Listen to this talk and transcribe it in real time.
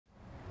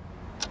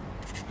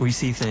We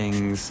see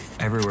things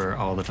everywhere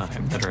all the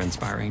time that are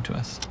inspiring to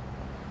us.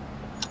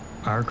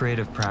 Our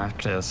creative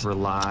practice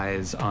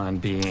relies on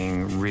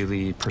being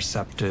really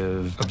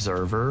perceptive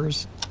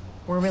observers.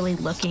 We're really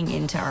looking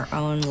into our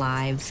own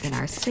lives in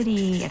our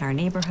city, in our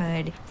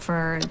neighborhood,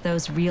 for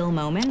those real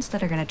moments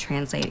that are going to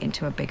translate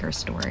into a bigger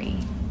story.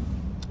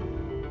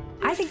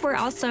 I think we're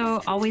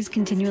also always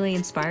continually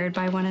inspired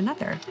by one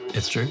another.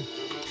 It's true.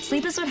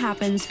 Sleep is what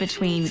happens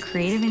between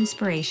creative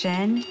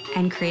inspiration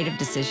and creative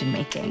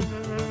decision-making.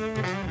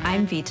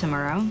 I'm Vita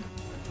Murrow.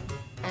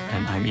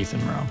 And I'm Ethan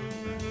Murrow.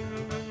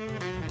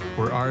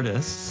 We're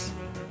artists,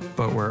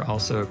 but we're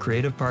also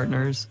creative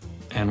partners,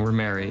 and we're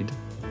married.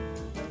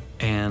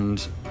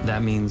 And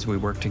that means we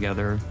work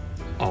together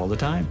all the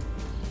time.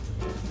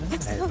 I'm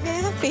so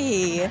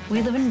happy.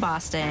 We live in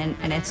Boston,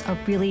 and it's a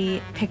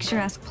really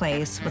picturesque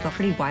place with a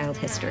pretty wild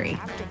history.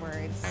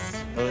 Afterwards.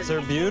 Those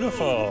are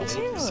beautiful.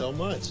 Thank you so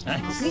much.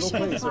 Nice.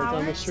 Little place right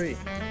down the street.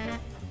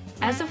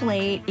 As of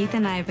late, Ethan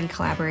and I have been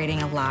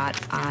collaborating a lot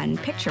on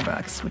picture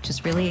books, which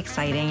is really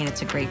exciting, and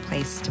it's a great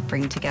place to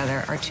bring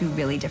together our two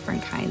really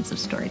different kinds of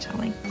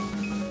storytelling.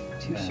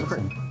 Too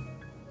short.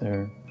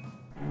 There.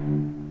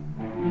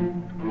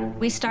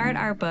 We start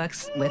our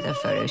books with a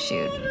photo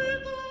shoot.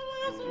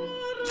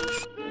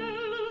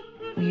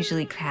 We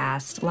usually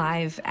cast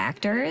live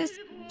actors,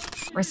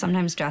 or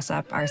sometimes dress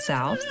up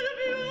ourselves,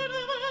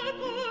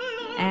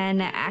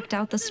 and act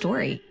out the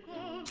story.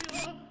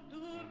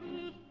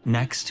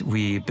 Next,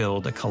 we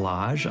build a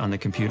collage on the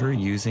computer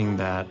using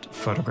that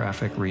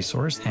photographic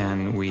resource,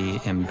 and we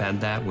embed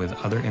that with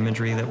other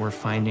imagery that we're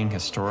finding,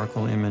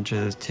 historical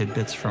images,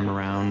 tidbits from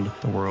around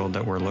the world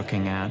that we're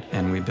looking at,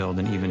 and we build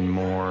an even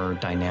more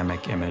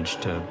dynamic image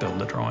to build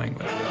the drawing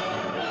with.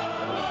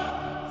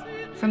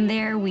 From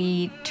there,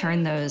 we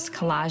turn those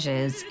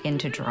collages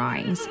into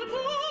drawings.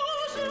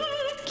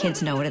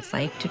 Kids know what it's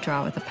like to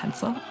draw with a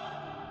pencil.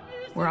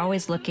 We're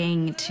always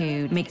looking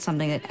to make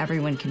something that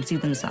everyone can see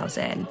themselves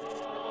in.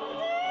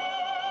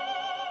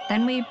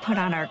 Then we put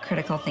on our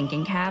critical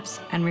thinking caps,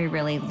 and we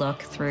really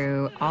look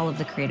through all of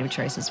the creative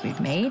choices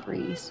we've made.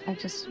 I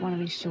just want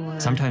to be sure.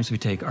 Sometimes we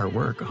take our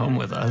work home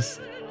with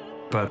us,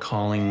 but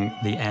calling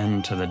the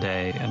end to the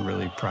day and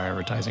really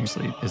prioritizing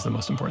sleep is the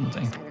most important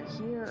thing.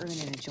 Here or in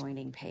an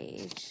adjoining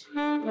page.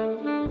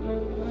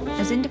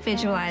 As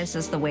individualized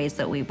as the ways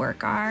that we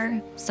work are,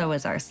 so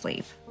is our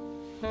sleep.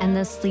 And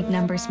the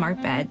SleepNumber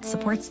smart bed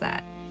supports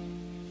that.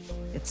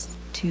 It's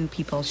two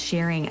people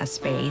sharing a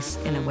space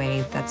in a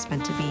way that's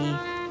meant to be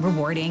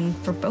rewarding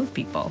for both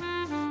people.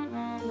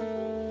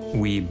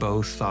 We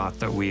both thought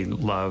that we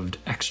loved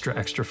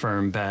extra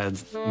firm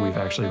beds. We've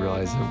actually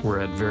realized that we're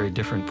at very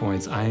different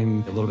points.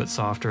 I'm a little bit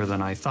softer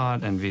than I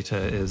thought, and Vita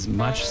is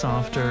much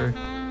softer.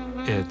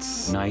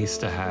 It's nice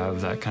to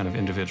have that kind of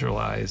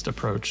individualized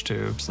approach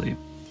to sleep.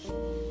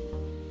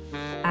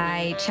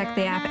 I check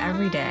the app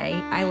every day.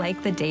 I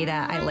like the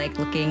data. I like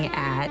looking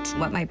at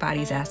what my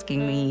body's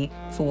asking me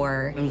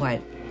for and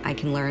what I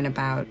can learn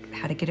about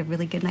how to get a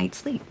really good night's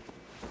sleep.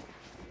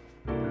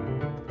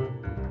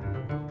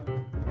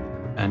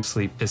 And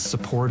sleep is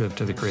supportive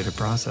to the creative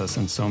process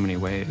in so many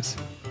ways.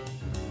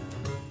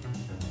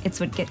 It's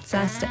what gets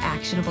us to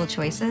actionable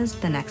choices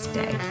the next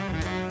day.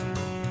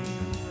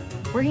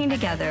 Working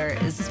together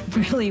is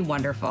really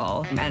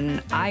wonderful,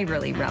 and I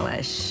really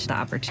relish the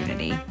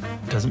opportunity.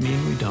 Doesn't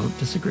mean we don't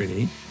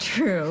disagree.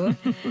 True,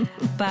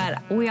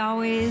 but we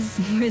always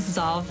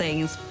resolve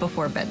things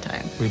before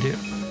bedtime. We do.